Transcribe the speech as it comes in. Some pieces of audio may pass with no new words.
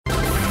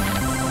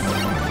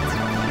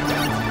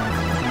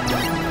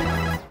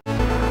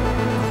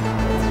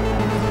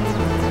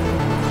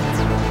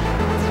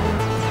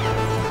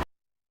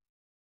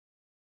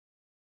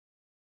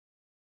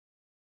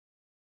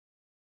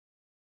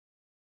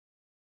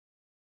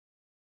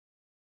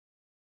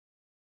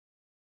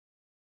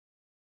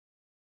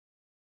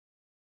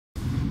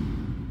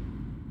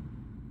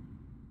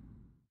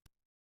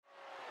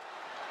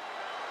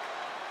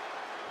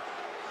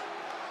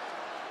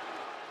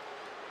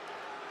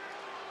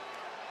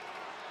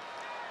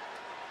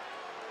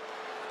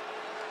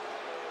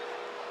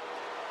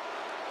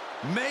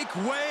Make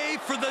way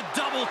for the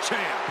double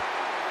champ.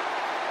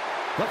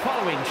 The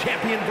following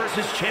champion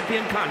versus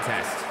champion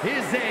contest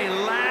is a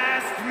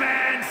last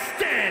man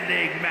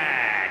standing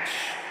match.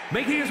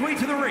 Making his way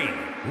to the ring,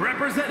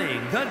 representing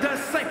the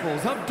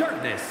Disciples of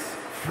Darkness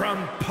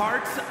from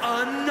parts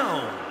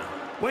unknown.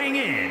 Weighing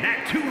in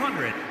at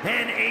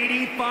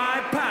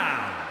 285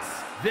 pounds,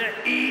 the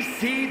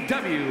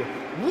ECW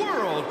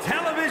World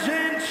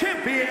Television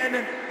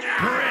Champion,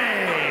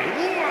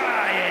 Bray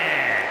Wyatt.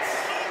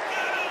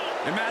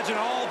 Imagine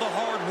all the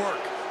hard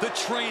work, the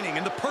training,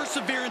 and the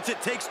perseverance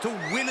it takes to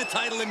win a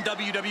title in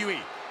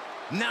WWE.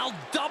 Now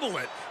double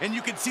it, and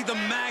you can see the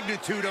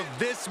magnitude of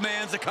this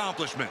man's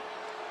accomplishment.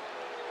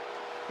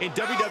 In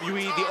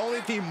WWE, the only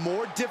thing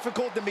more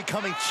difficult than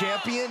becoming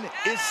champion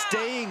is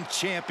staying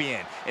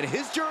champion. And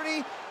his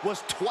journey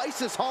was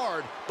twice as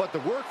hard, but the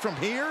work from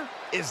here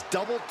is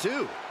double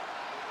too.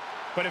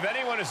 But if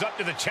anyone is up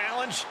to the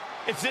challenge,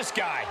 it's this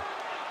guy.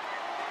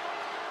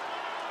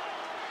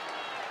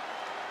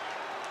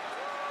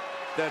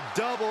 The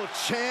double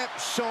champ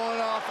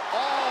showing off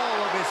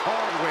all of his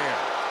hardware.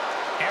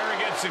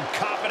 Arrogance and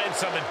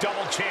confidence on the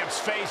double champ's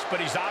face, but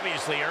he's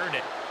obviously earned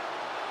it.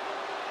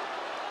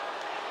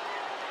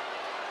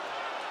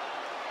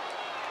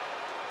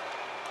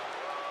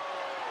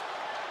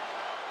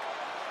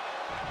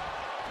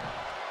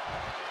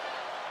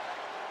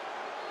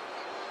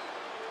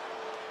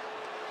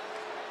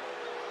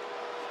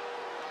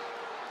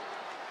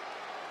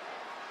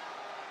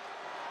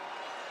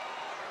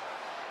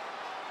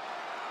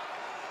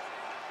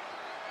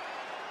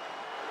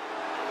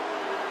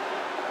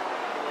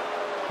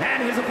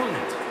 And his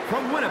opponent,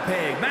 from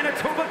Winnipeg,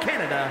 Manitoba,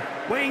 Canada,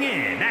 weighing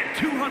in at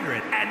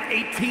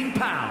 218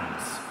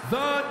 pounds,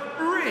 the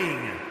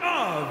Ring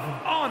of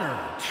Honor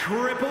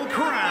Triple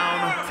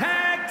Crown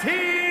Tag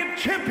Team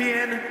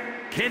Champion,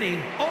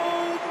 Kenny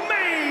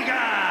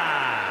Omega.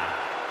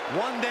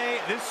 One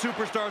day, this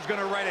superstar is going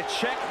to write a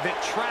check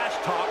that Trash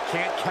Talk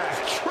can't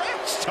cash.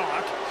 Trash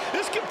talk?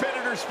 This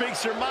competitor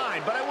speaks their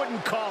mind, but I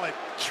wouldn't call it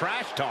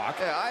trash talk.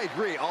 Yeah, I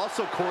agree.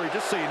 Also, Corey,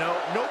 just so you know,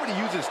 nobody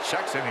uses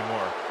checks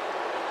anymore.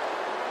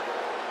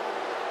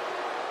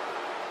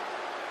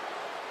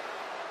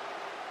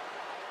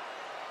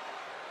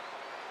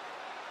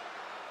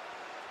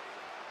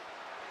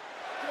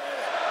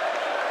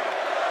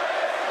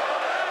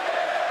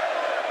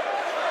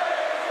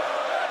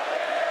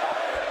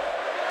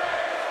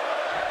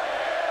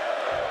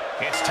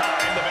 It's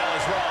time. The bell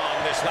is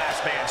rung. This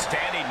last man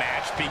standing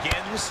match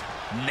begins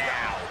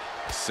now.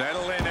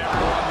 Settle in, everyone.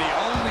 The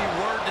only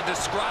word to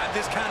describe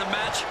this kind of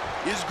match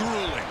is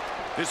grueling.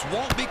 This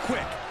won't be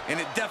quick,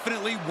 and it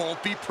definitely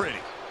won't be pretty.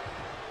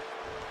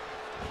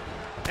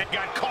 And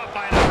got caught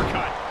by an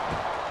uppercut.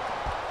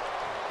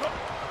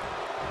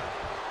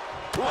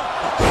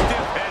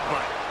 Stiff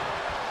headbutt.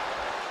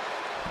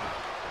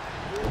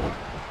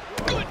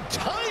 Good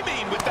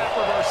timing with that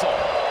reversal.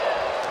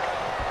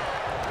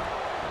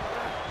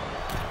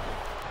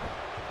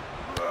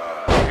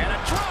 And a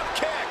drop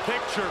kick.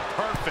 Picture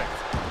perfect.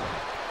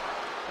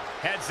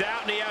 Heads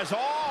out, and he has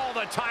all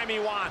the time he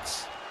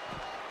wants.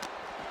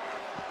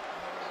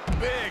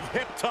 Big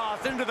hip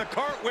toss into the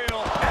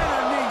cartwheel and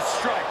a knee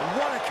strike.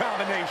 What a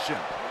combination.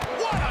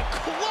 What a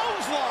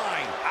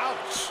clothesline.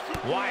 Ouch.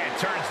 Wyatt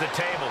turns the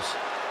tables.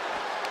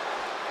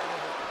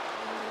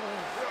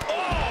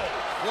 Oh!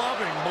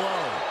 Clubbing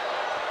blow.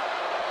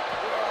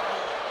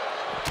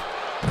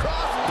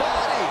 Cross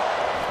body.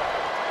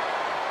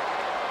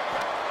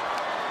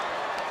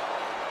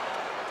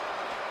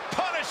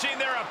 Punishing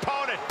their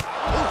opponent.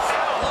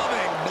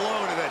 Clubbing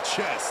blow to the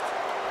chest.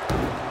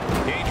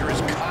 Danger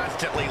is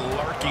constantly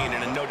lurking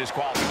in a no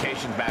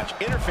disqualifications match.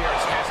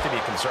 Interference has to be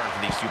a concern for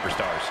these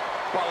superstars.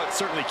 While it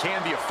certainly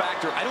can be a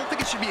factor, I don't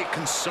think it should be a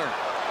concern. Oh,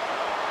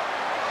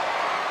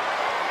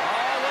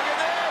 look at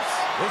this!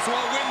 This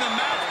won't win the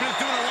match, but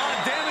it's doing a lot of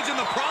damage in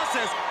the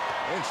process.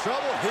 In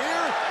trouble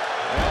here.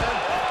 Oh,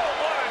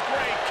 what a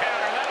great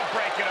counter. That'll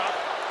break it up.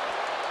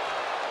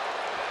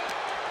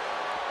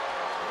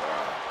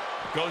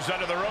 Goes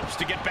under the ropes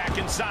to get back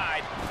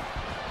inside.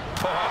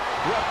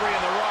 Referee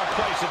in the wrong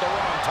place at the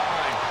wrong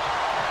time.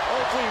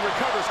 Hopefully he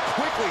recovers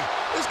quickly.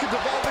 This could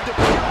devolve into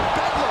pure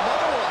bedlam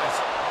otherwise.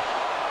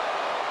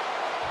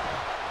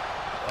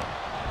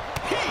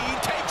 He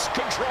takes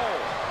control.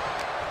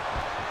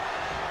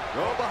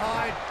 Go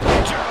behind.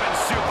 German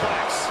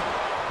suplex.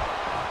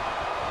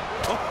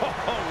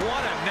 Oh,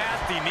 what a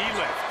nasty knee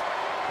lift.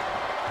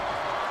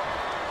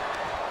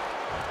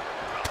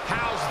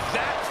 How's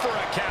that for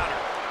a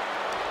counter?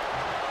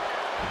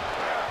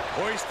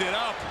 Hoisted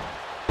up.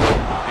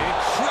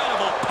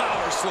 Incredible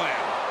power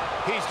slam.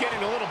 He's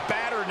getting a little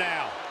battered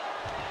now.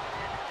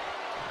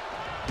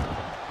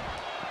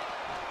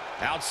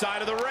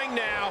 Outside of the ring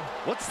now.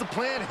 What's the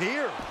plan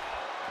here?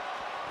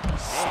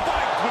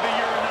 Spiked with a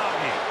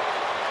Uranagi.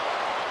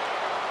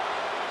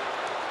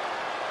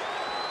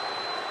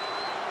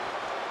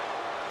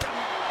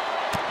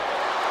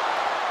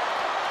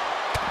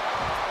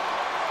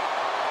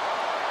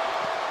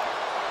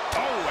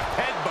 Oh, a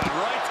headbutt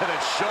right to the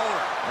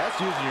shoulder. That's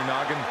using your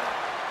noggin.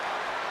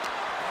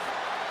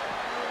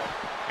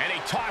 And he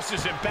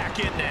tosses him back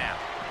in now.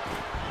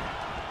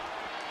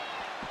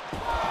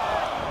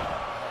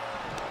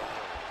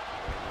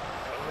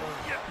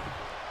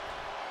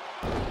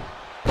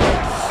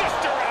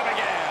 Sister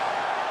Abigail.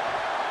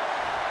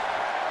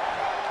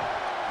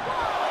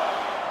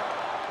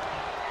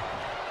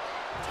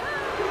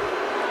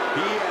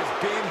 He has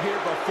been here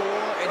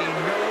before, and he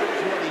knows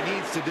what he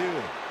needs to do.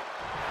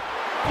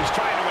 He's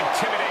trying to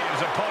intimidate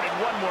his opponent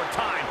one more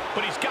time,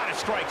 but he's got to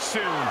strike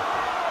soon.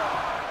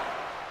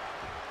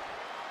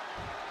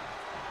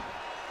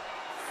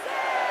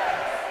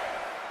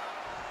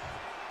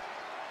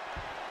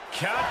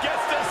 Count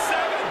gets to 7.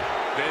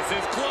 This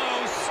is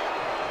close.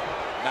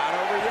 Not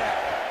over yet.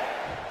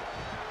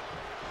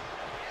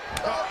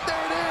 Oh,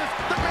 there it is.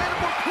 The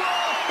mandible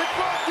claw. It's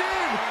locked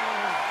in.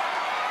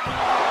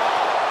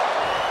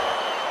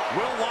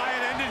 Will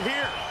Wyatt end it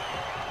here?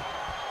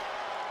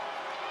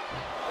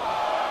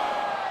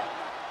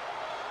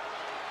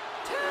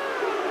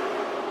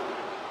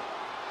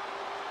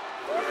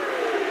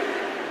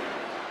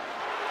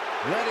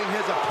 Letting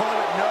his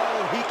opponent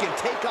know he can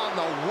take on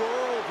the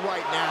world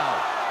right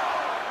now.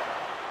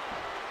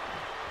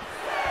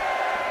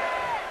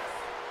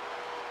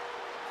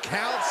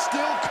 Count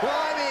still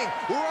climbing.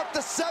 We're up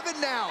to 7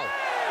 now.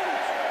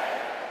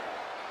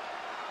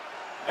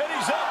 And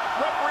he's up.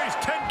 Referee's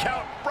 10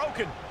 count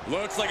broken.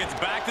 Looks like it's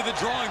back to the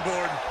drawing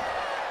board.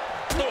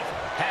 Oof.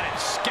 Had it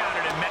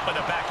scouted and met with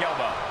a back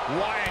elbow.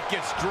 Wyatt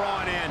gets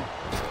drawn in.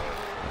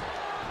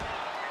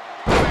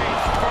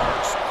 Face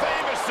first.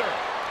 Famouser.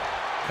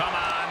 Come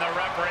on, the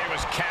referee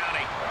was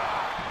counting.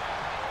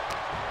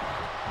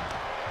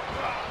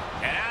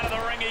 And out of the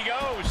ring he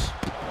goes.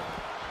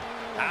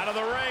 Out of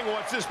the ring,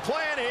 what's his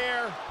plan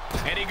here?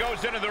 And he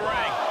goes into the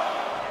ring.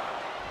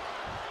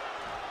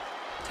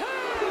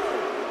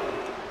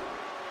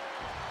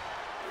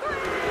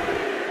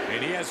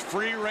 And he has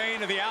free reign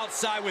to the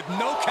outside with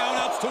no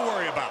countouts to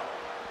worry about.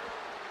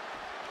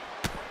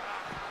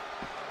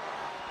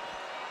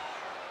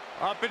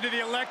 Up into the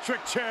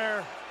electric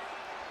chair.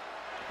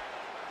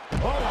 Oh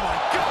my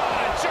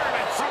God, a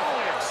German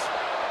suplex.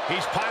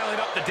 He's piling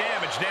up the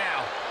damage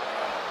now.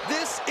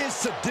 This is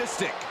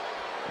sadistic.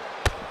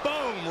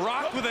 Boom,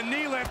 Rock with a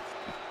knee lift.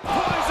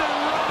 Poison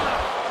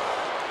Rock.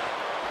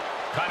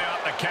 Cutting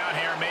out the count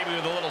here, maybe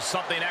with a little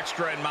something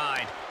extra in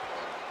mind.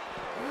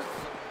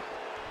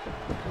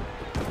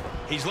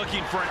 He's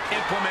looking for an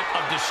implement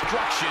of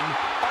destruction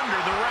under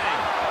the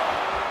ring.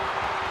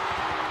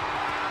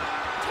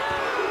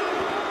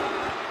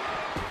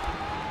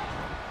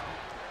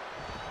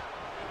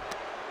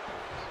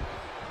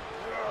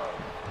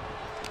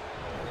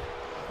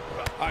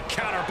 A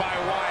counter by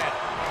Wyatt.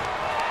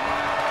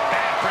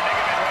 Bad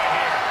predicament right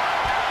here.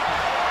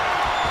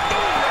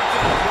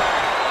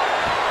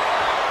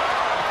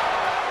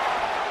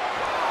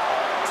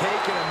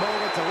 Taking a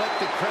moment to let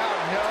the crowd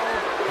know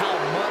how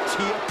much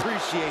he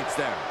appreciates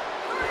them.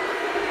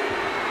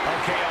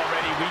 Okay,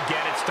 already, we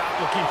get it. Stop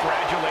looking for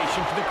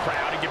adulation from the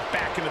crowd and get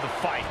back into the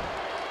fight.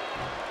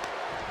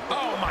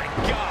 Oh, my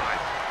God.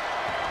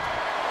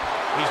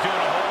 He's doing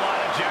a whole lot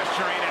of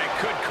gesturing, and it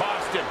could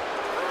cost him.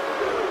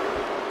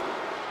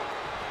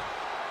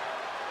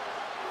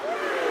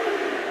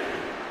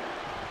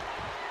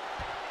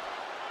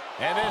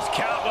 And this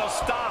count will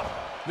stop.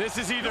 This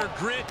is either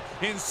grit,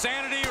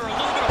 insanity, or a little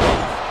bit of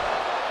both.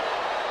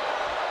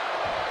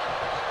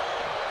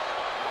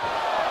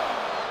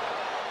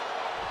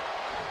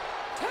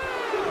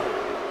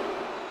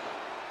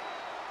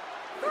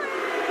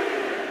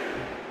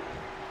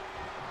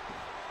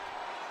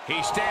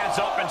 He stands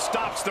up and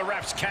stops the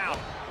ref's count.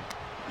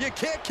 You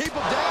can't keep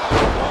him down.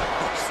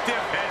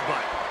 Stiff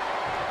headbutt.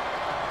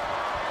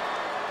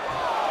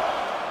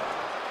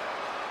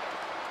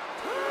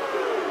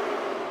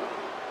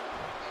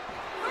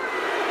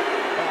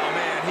 Oh,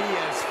 man, he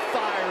is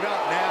fired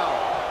up now.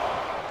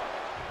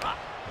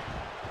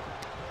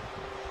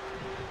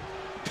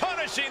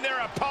 Punishing their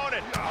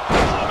opponent.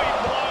 Clubbing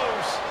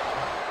blows.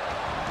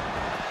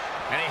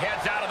 And he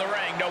heads out of the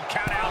ring. No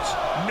countouts,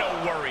 no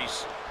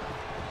worries.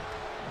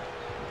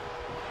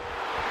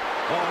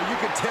 Oh, you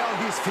can tell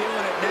he's feeling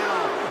it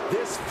now.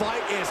 This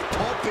fight is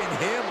pumping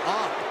him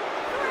up.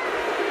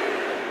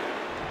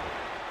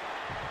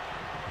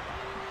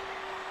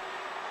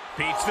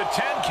 Beats the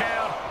 10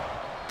 count.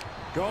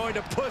 Going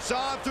to push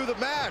on through the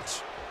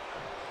match.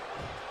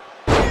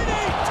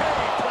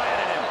 DDT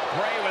planted him.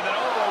 Bray with an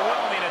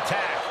overwhelming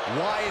attack.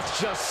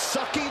 Wyatt's just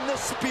sucking the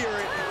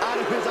spirit out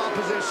of his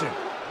opposition.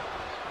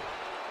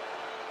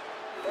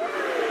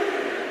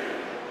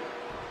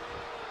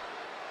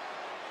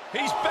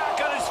 He's back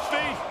on his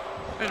feet.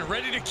 And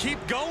ready to keep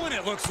going,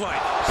 it looks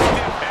like.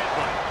 Stiff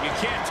headbutt. You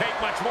can't take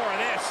much more of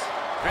this.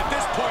 At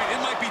this point,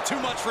 it might be too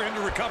much for him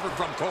to recover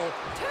from, Cole.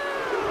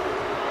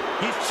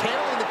 He's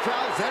channeling the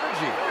crowd's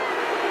energy.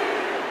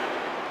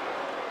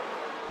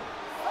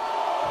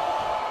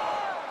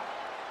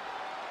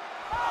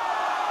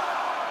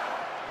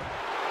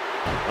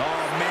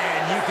 Oh,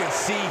 man, you can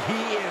see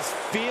he is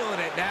feeling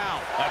it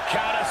now. A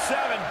count of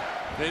 7.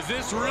 Is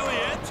this really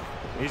it?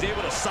 He's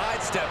able to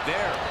sidestep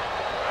there.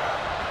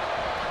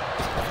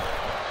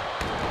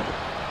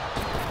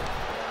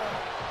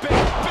 Big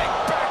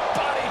back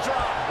body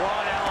drop.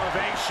 What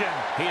elevation.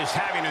 He is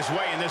having his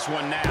way in this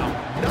one now.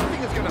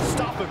 Nothing is going to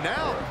stop him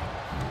now.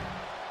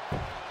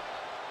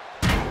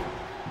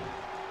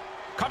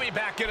 Coming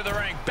back into the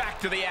ring, back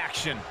to the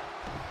action.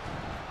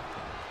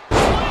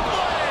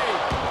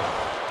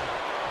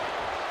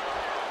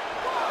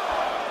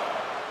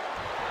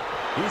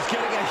 He's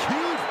getting a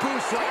huge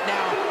boost right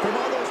now from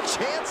all those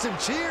chants and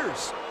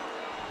cheers.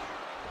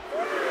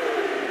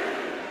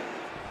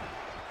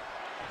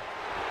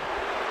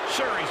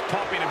 Sure, he's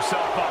pumping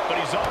himself up, but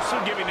he's also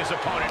giving his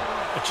opponent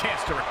a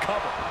chance to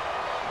recover.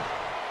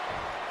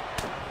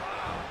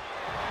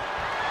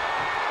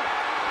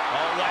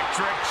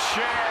 Electric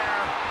chair.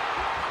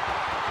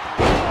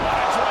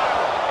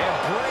 And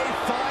Bray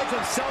finds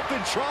himself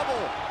in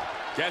trouble.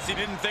 Guess he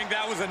didn't think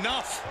that was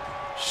enough.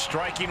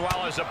 Striking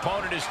while his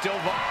opponent is still...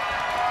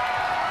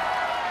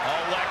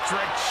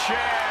 Electric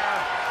chair.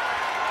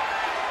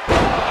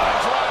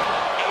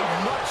 A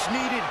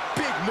much-needed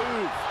big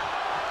move.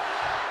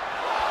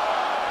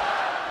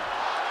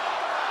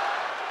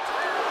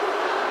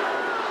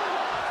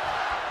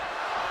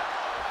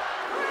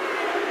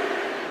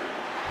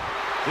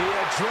 The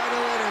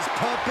adrenaline is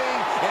pumping,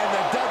 and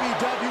the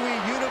WWE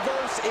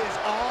Universe is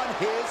on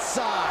his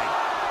side.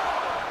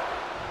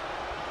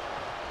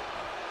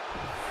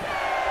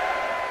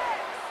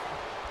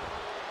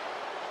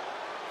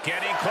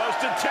 Getting close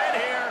to 10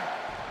 here.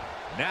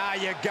 Now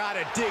you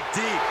gotta dig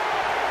deep.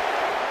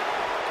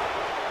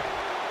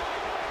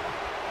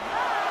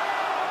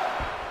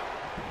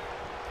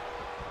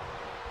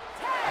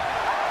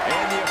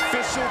 And the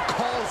official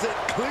calls it.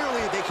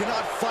 Clearly, they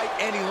cannot fight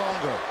any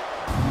longer.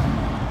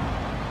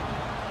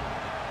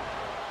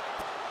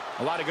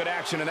 A lot of good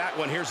action in that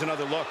one. Here's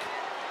another look.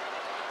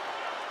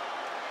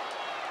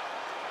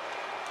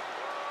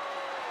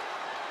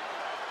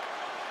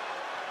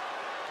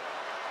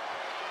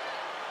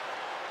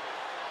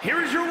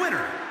 Here is your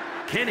winner,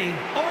 Kenny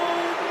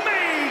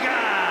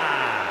Omega.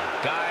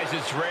 Guys,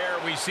 it's rare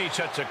we see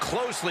such a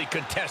closely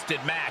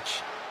contested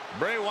match.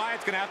 Bray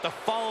Wyatt's going to have to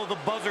follow the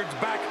Buzzards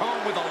back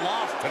home with a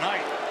loss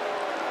tonight.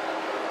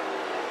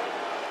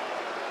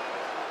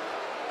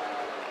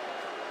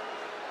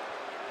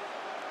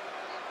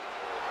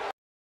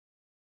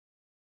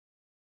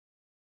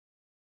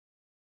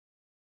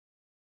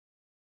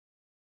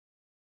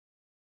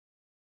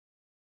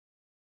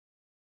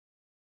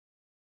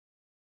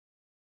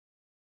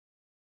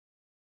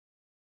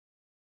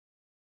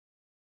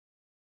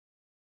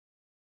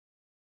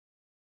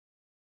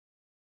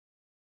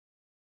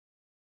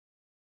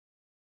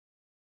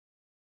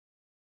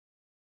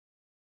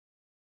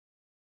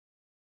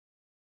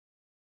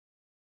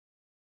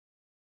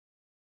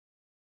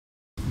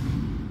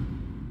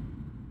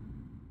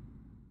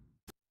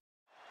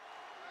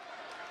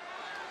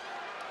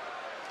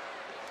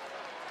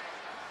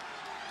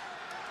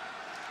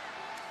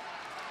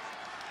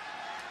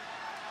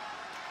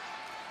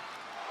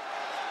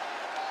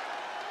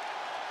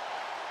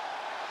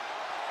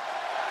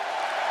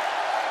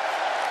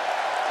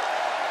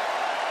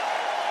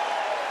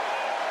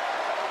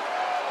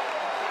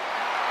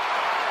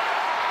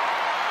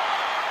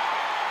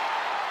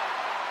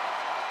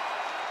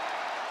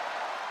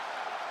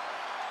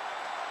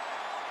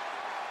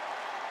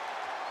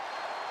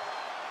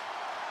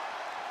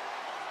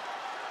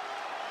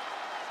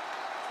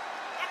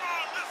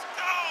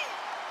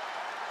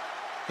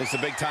 It's a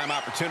big-time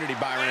opportunity,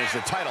 Byron, as the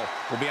title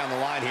will be on the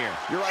line here.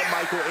 You're right,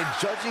 Michael, and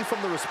judging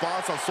from the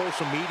response on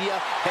social media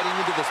heading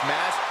into this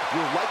match,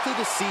 you're likely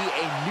to see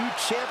a new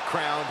champ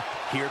crowned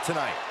here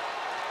tonight.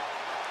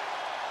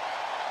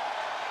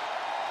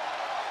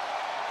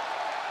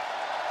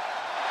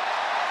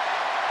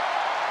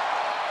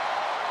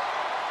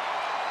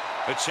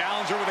 The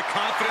challenger with a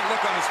confident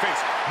look on his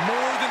face,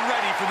 more than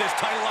ready for this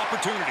title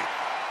opportunity.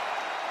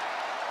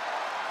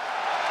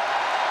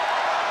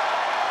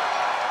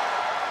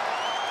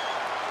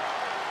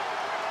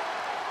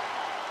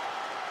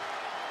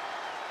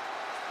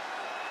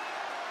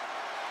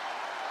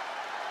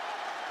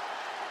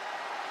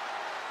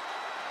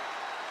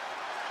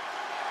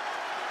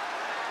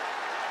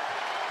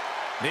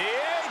 The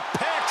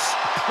Apex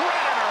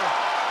Predator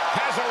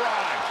has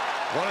arrived.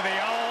 One of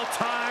the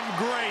all-time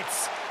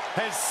greats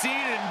has seen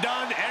and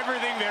done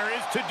everything there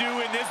is to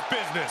do in this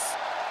business.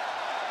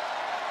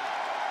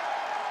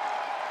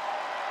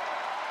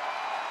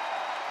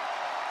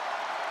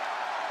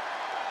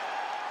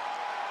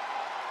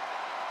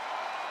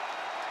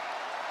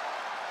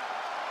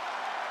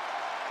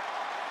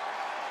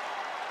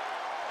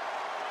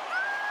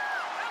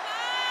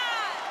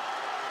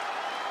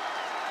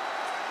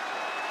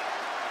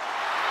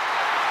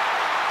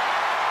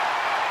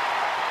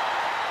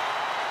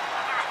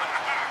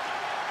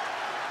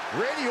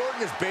 Randy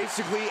Orton is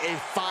basically a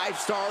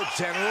 5-star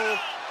general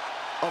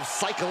of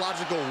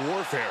psychological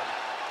warfare.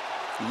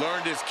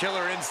 Learned his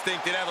killer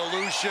instinct in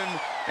Evolution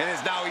and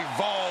has now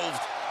evolved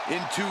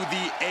into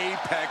the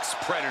Apex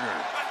Predator.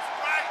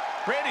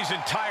 Randy's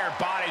entire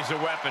body's a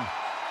weapon.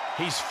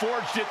 He's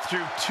forged it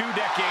through 2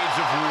 decades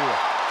of war.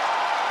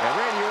 Yeah,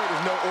 Randy Orton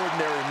is no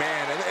ordinary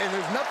man, and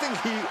there's nothing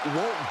he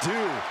won't do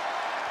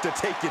to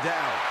take you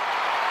down.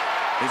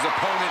 His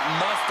opponent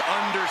must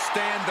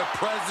understand the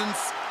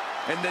presence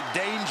and the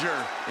danger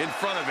in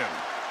front of him.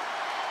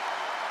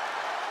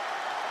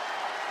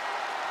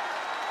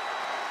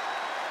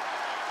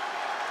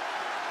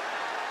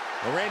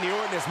 Well, Randy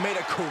Orton has made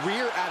a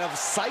career out of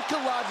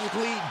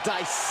psychologically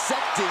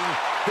dissecting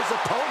his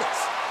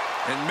opponents.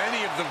 And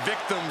many of the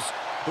victims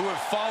who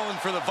have fallen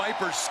for the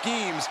Viper's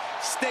schemes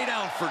stay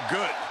down for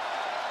good.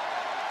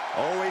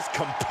 Always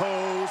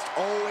composed,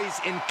 always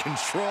in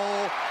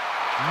control.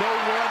 No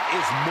one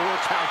is more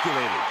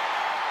calculated.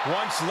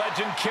 Once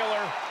legend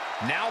killer,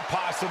 now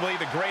possibly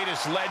the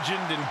greatest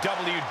legend in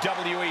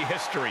WWE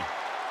history.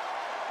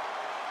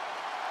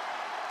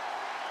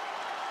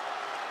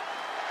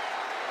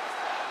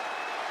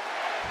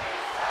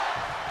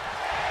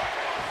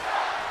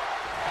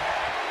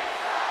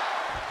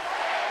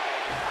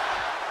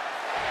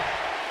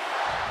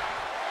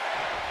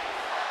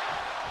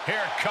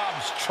 Here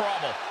comes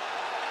trouble.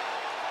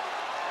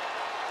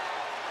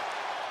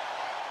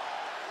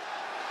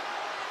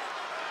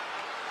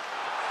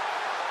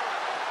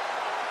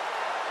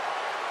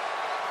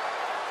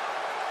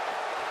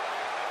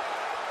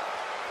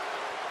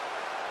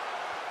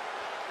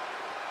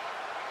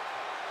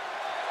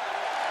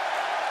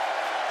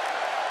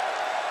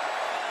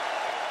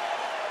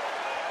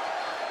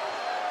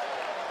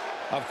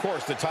 Of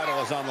course, the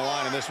title is on the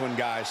line in this one,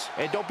 guys.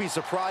 And don't be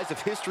surprised if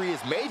history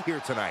is made here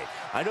tonight.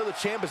 I know the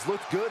champ has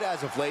looked good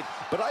as of late,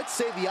 but I'd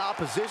say the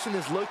opposition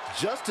has looked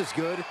just as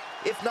good,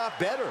 if not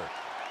better.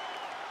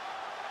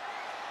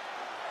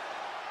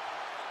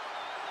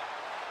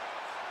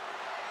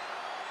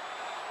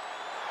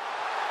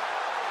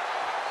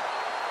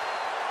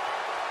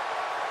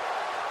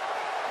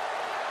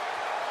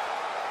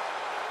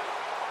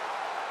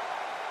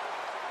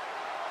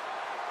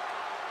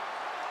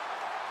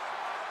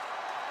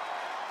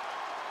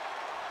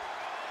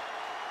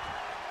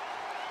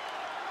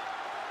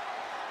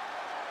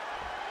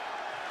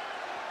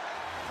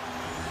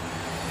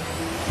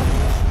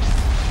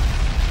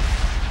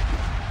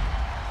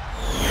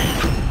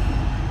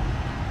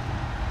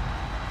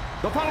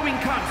 The following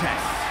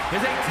contest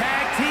is a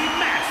tag team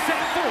match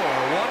set for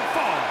one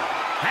fall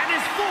and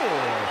is for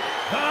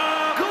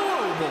the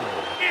Global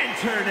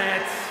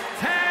Internet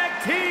Tag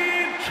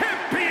Team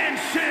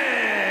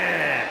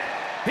Championship.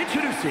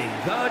 Introducing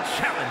the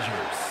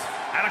challengers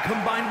at a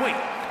combined weight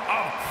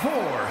of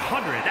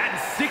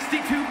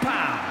 462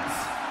 pounds,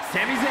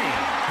 Sami Zayn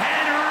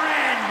and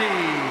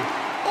Randy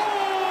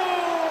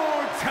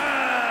Orton.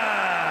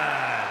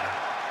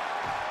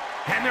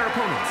 And their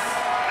opponents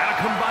at a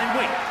combined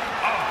weight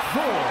of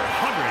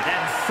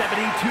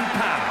 472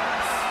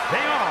 pounds.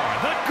 They are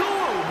the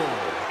Global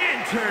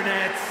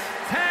Internet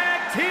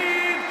Tag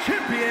Team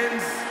Champions,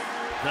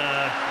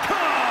 the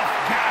Tough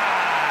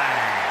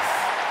Guys.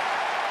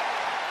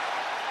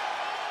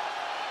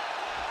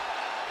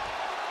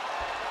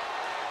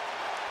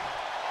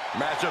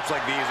 Matchups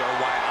like these are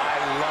why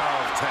I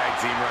love tag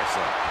team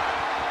wrestling.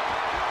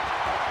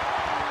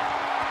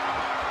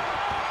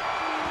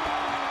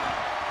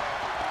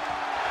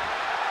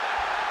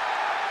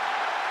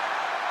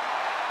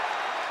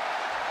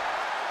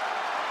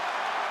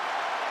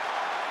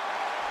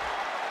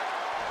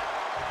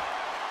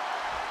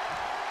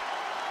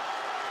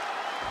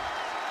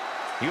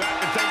 You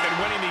have to think that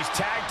winning these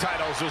tag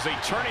titles was a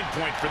turning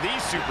point for these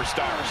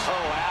superstars.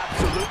 Oh,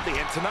 absolutely.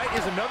 And tonight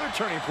is another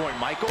turning point,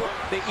 Michael.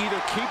 They either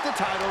keep the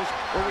titles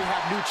or we have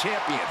new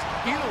champions.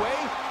 Either way,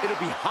 it'll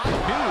be hot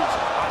news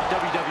on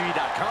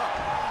WWE.com.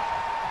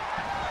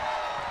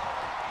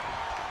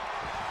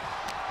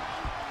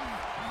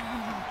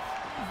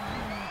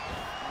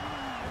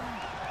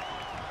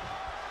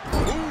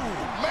 Ooh,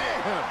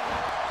 man!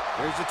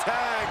 There's a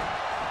tag.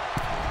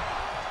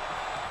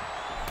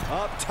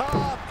 Up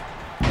top.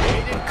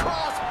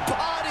 Cross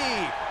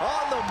body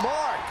on the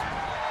mark.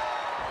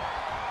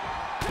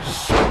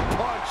 Shot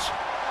punch.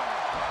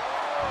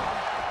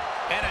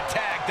 And a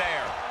tag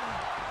there.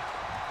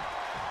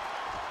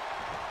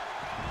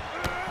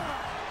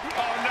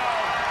 Oh no,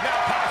 now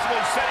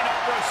possibly setting up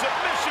for a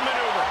submission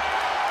maneuver.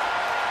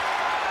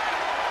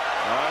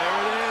 There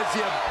it is,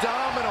 the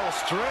abdominal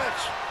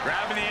stretch.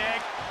 Grabbing the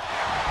egg.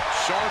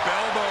 Sharp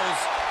elbows.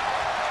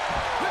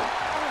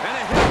 And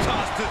a hip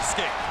toss to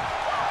escape.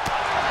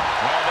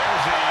 Well,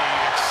 there's the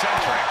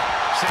eccentric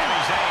Sami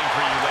Zayn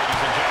for you,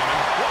 ladies and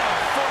gentlemen. What a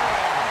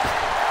forearm!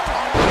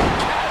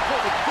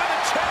 Catapulted with a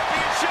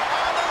championship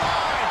on the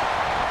line!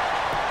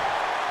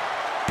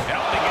 It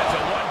only gets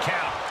a 1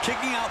 count.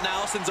 Kicking out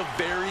now sends a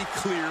very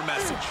clear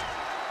message.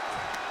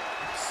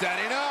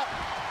 Setting up.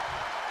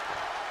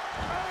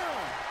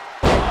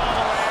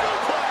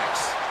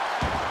 Suplex.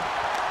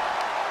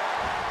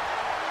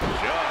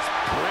 Just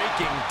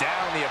breaking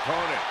down the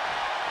opponent.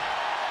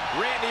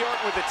 Randy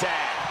Orton with the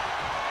tag.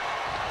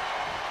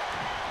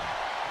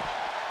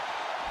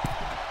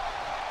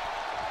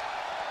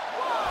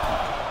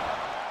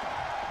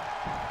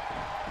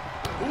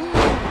 Ooh,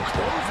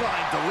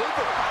 clothesline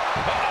delivered.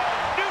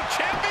 New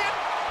champion?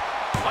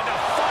 A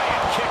defiant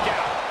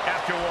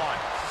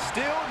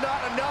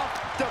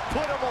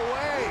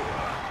away.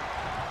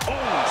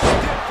 Oh,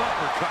 stiff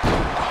uppercut.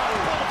 Oh,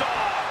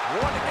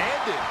 Bulldog.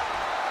 One-handed.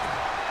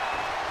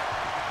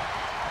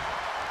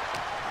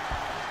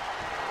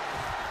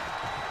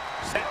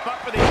 Set up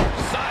for the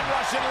side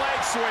Russian leg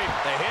sweep.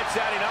 The hit's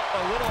adding up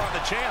a little on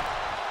the champ.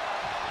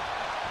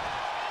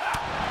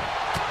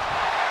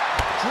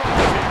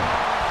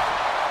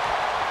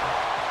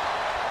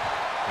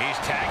 He's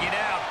tagging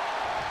out.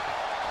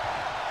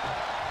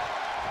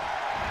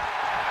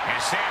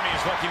 And Sami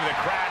is looking to the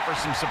crowd for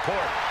some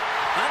support.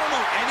 I don't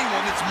know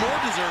anyone that's more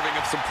deserving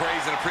of some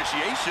praise and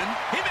appreciation.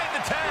 He made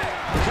the tag.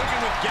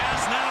 Cooking with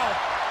gas now.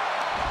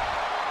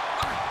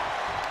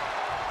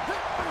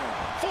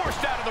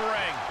 Forced out of the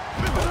ring.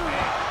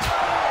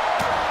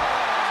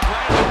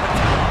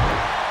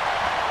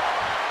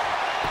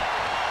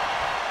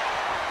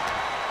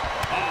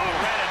 Oh,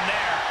 right in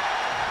there.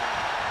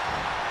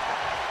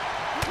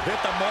 Hit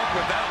the mark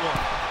with that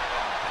one.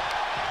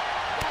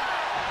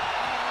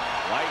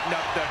 Lighten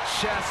up the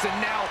chest, and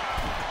now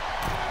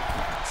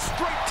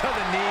straight to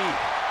the knee.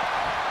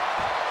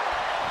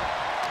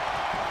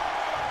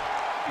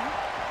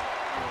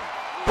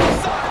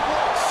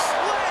 Sidewalk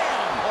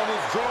slam!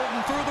 Almost drove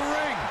him through the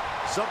ring.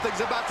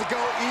 Something's about to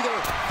go either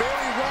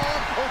very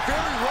wrong or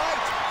very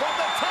right. From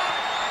the top.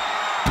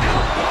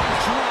 Elbow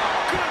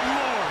drop. Good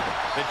Lord.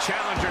 The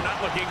challenger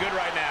not looking good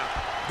right now.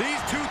 These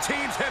two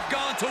teams have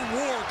gone to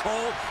war,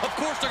 Cole. Of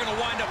course they're going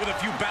to wind up with a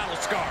few battle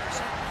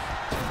scars.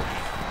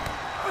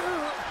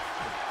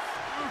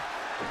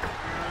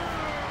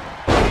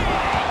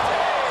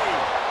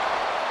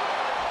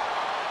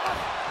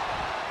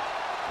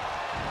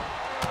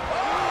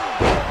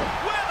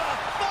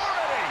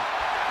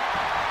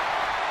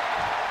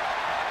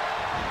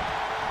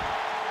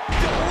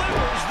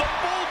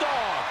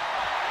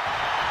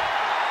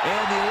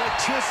 And the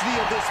electricity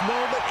of this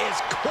moment is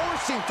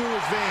coursing through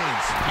his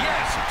veins.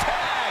 Yes,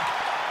 tag!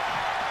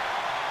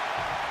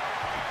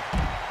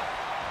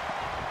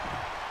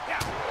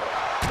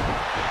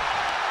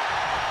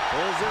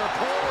 Pulls their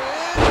opponent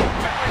in.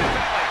 Belly to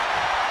belly.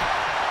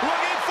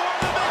 Looking for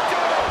the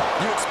victory!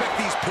 You expect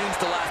these pins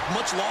to last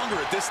much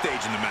longer at this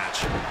stage in the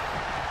match.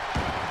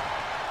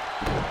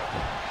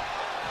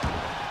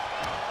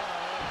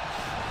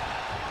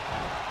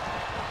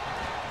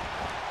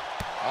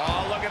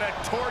 Oh, look at a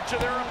torch of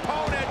their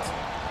opponent.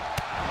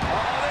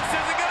 Oh, this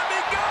isn't going to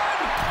be good.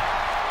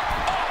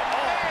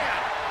 Oh,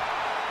 man.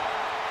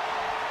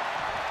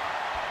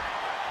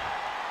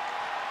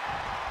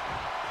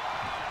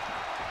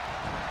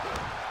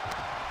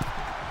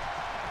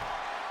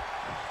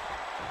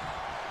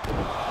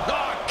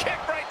 Oh, kick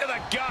right to the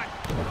gut.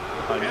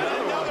 And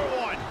another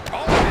one.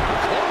 Oh,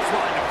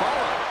 clothesline to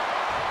follow.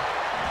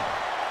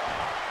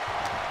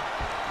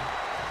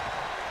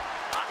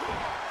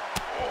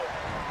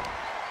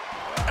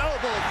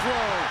 Elbow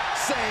throw,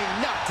 saying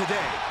not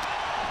today.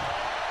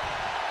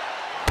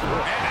 And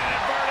an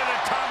inverted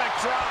atomic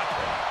drop.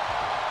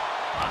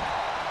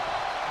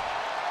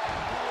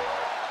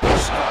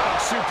 Strong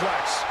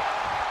suplex.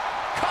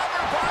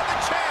 Covered by the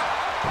champ.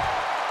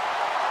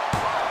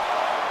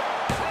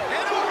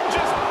 And Orton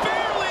just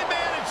barely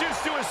manages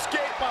to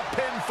escape a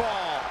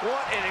pinfall.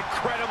 What an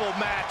incredible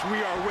match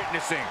we are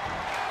witnessing.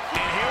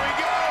 And here we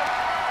go.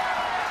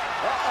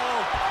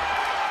 Uh-oh.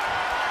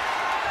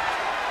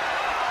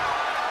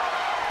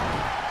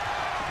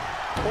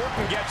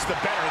 Orton gets the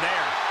better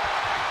there.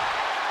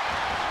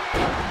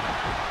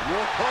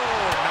 Whoa,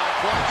 not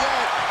quite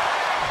yet.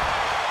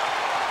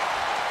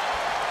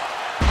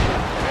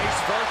 Face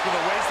first with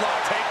a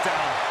waistlock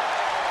takedown.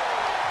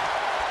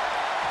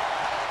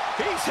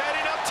 He's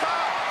heading up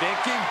top.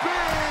 Thinking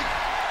big.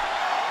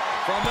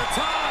 From the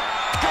top.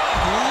 Good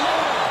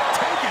Lord.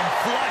 Taking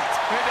flight.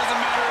 It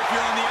doesn't matter if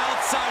you're on the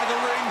outside of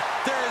the ring.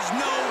 There is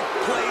no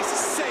place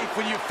safe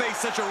when you face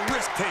such a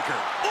risk taker.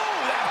 Oh,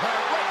 that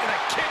hurt right to the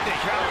kidney.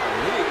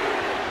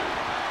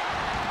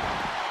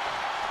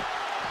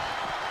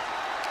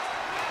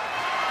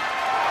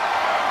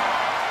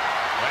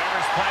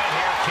 Whatever's planned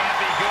here can't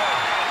be good.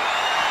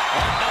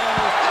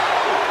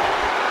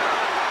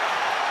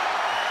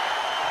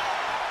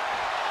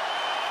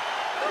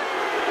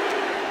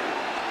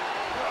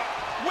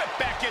 Whip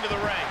back into the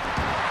ring.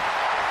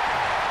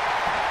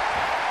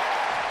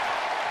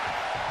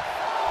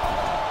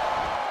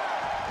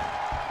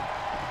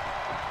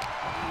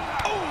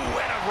 Oh,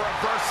 and a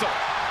reversal.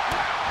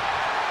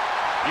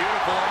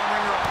 Beautiful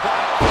arm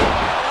applied.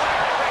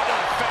 Right to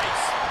the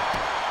face.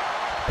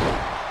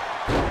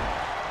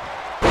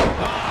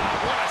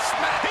 What a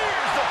smack.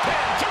 Here's the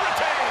pin to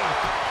retain.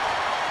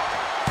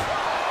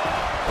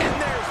 And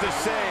there's the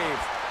save.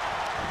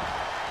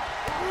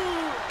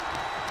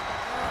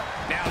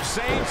 Now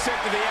Zayn sent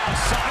to the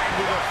outside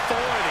with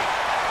authority.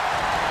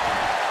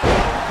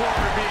 No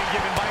quarter being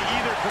given by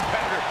either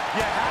competitor.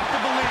 You have to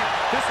believe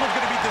this one's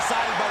going to be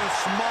decided by the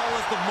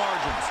smallest of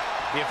margins.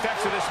 The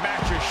effects of this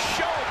match are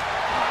shown.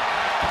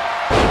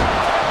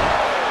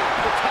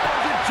 The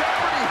title's in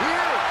jeopardy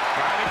here.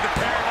 I think the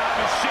paradigm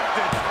has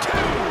shifted.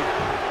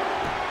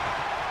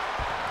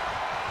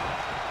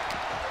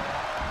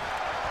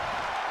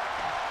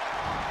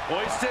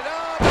 Hoisted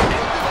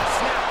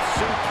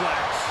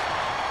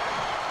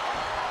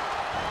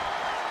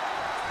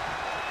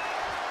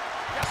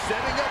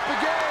setting up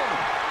again.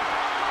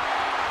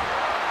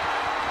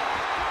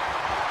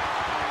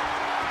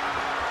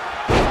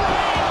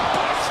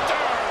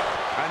 Buster!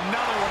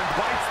 Another one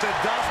bites the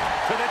dust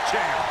for the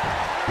champ.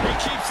 He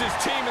keeps his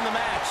team in the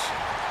match.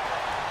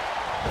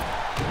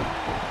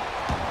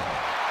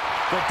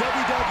 The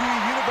WWE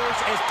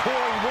Universe is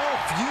pouring more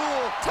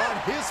fuel on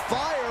his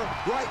fire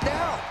right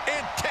now.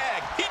 And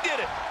tag. He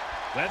did it.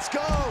 Let's go.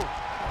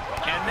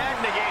 And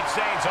that negates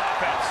Zayn's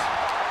offense.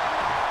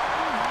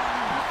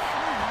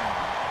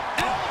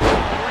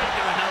 Right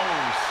to the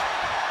nose.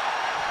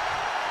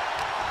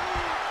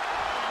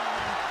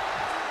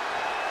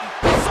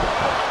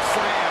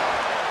 Slam.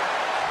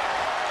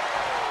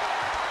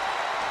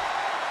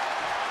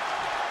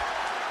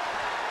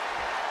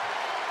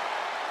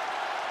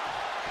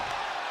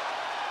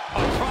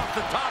 Across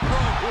the top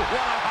rope.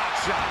 What a hot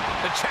shot.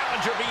 The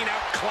challenger being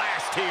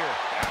outclassed here.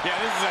 Yeah,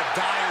 this is a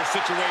dire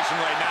situation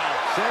right now.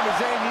 Sami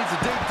Zayn needs to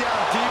dig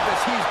down deep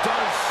as he's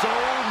done so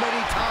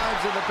many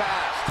times in the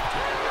past.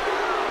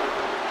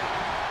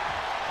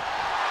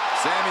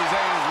 Sami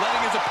Zayn is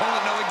letting his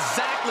opponent know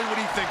exactly what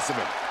he thinks of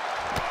him.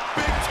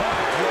 Big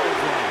time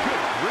clothesline.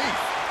 Good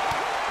grief.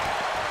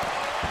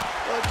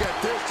 Look at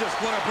this, just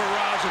What a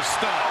barrage of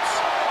stomps.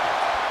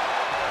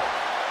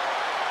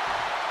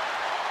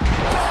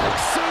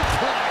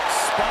 suplex.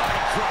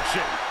 Spine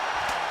crushing.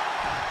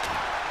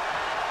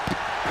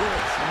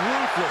 With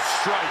ruthless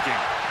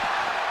striking.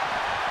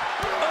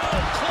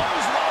 Oh,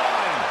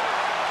 clothesline.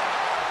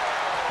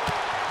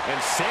 And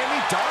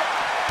Sammy Dark.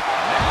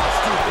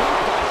 Nasty boot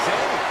by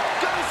Zayn.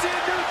 Gonna see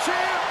a new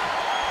champ.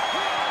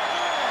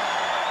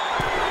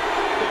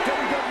 The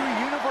WWE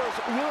Universe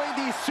willing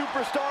these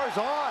superstars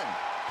on.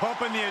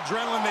 Pumping the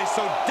adrenaline they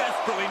so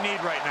desperately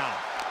need right now.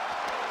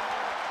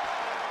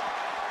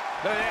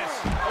 Look at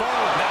this.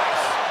 Boom.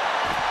 Nice.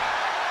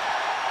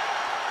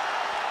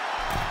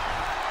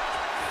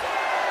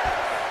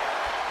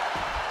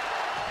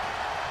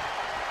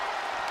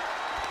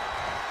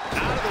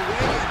 Out of the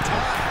way in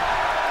time.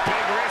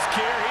 Big risk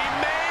here. He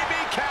may be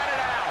counted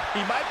out.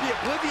 He might be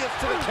oblivious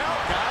to the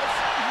count, guys.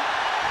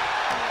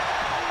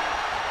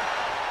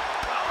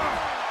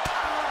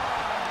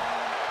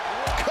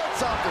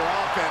 Cuts off their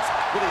offense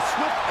with a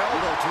swift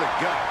elbow to the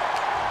gut.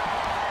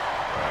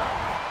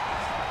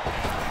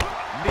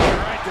 Knee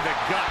right to the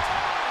gut.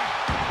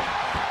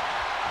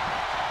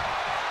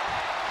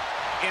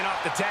 In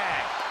off the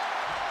tag.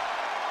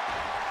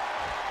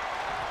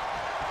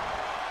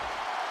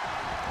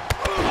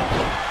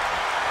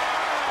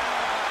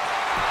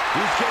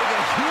 He's getting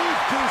a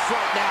huge boost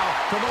right now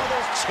from all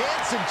those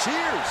chants and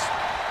cheers.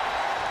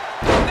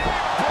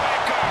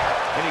 Neckbreaker.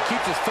 And he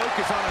keeps his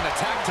focus on an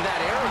attack to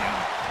that area.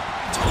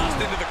 Tossed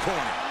into the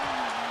corner.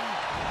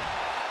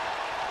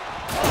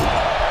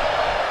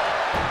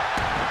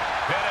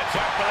 Pin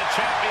attempt for the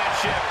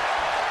championship.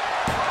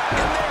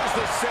 And there's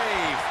the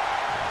save.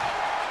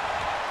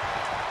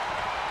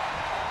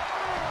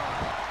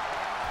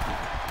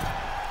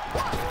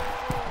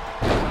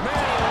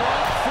 Man,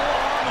 right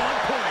forearm on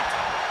point.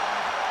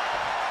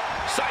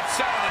 Sights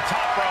set on the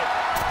top rope.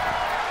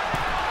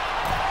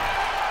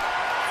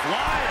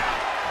 Fly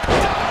out.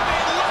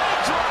 Diving leg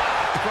drop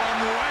from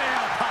way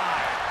up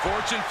high.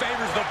 Fortune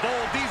favors the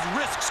bold. These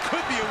risks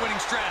could be a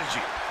winning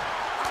strategy.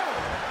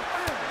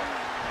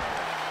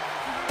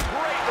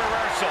 Great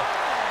reversal.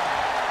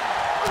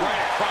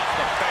 Right across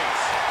the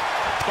face.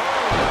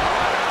 Boom.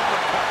 Right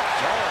uppercut.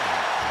 Turn.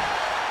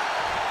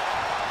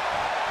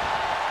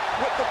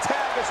 With the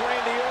tag is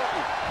Randy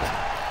Orton.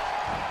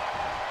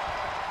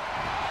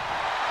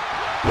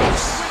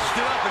 Switched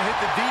it up and hit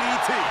the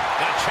DDT.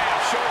 The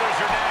champ's shoulders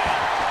are down.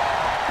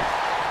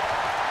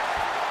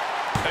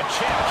 The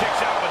champ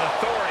kicks out with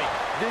authority.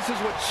 This is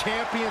what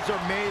champions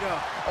are made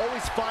of.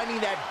 Always finding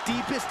that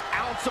deepest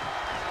ounce of...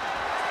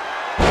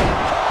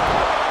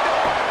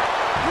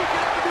 We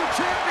can have a new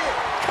champion.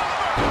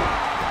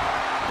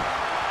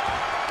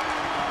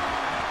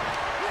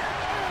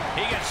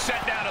 He gets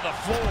sent down to the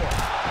floor.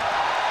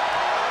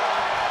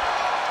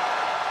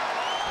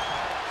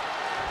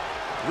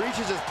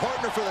 Reaches his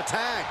partner for the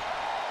tag.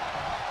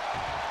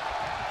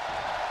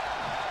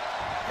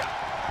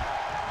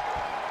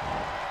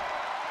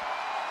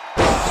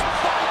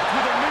 Spiked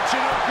with a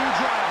Michinoku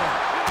driver.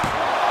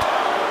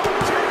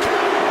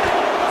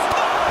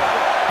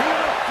 He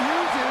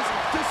refuses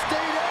to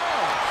stay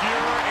down.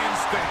 Pure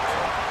instinct.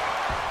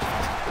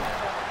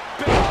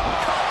 Big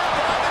cover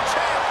by the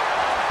champ.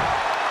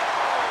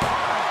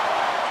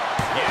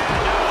 Yeah,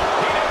 no,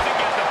 he doesn't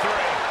get the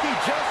three. He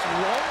just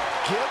won't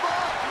give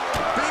up.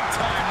 Big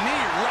time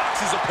knee rocks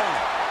his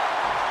opponent.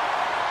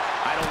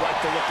 I don't like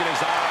the look in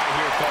his eye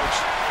here, folks.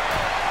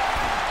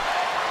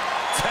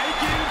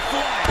 Taking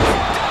flight.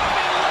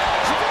 Diving leg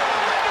drop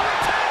to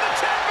retain the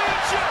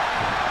championship.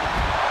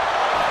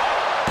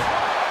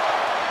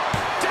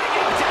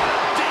 Digging down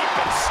deep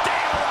and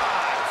stay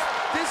alive.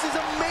 This is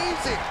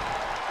amazing.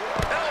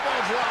 Elbow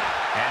drop.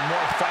 And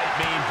more fight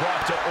being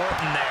brought to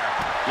Orton there.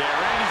 Yeah,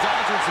 Randy's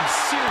odds are in some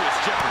serious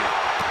jeopardy.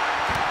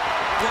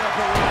 What a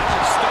barrage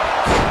of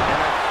stomps.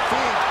 And I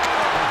think,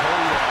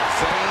 oh yeah,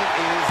 Zayn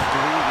is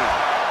bleeding.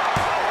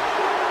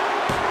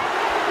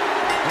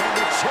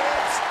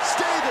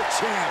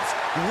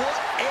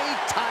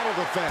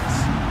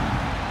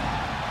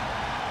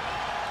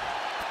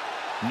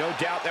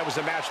 is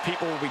a match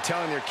people will be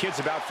telling their kids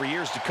about for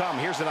years to come.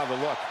 Here's another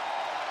look.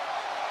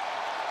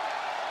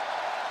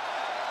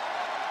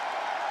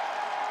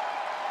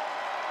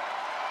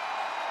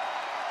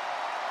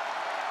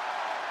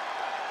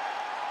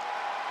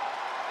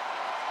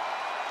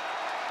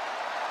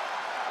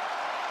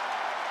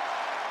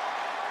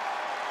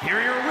 Here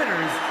are your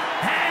winners,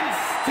 and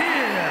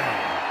still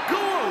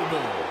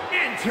Global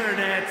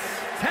Internet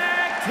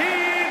Tag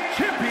Team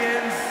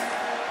Champions,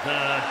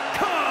 the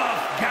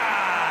Tough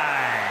Guys.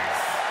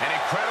 An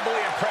incredibly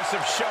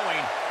impressive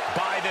showing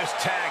by this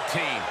tag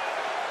team.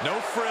 No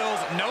frills,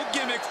 no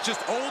gimmicks,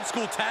 just old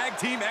school tag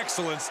team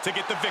excellence to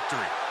get the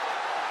victory.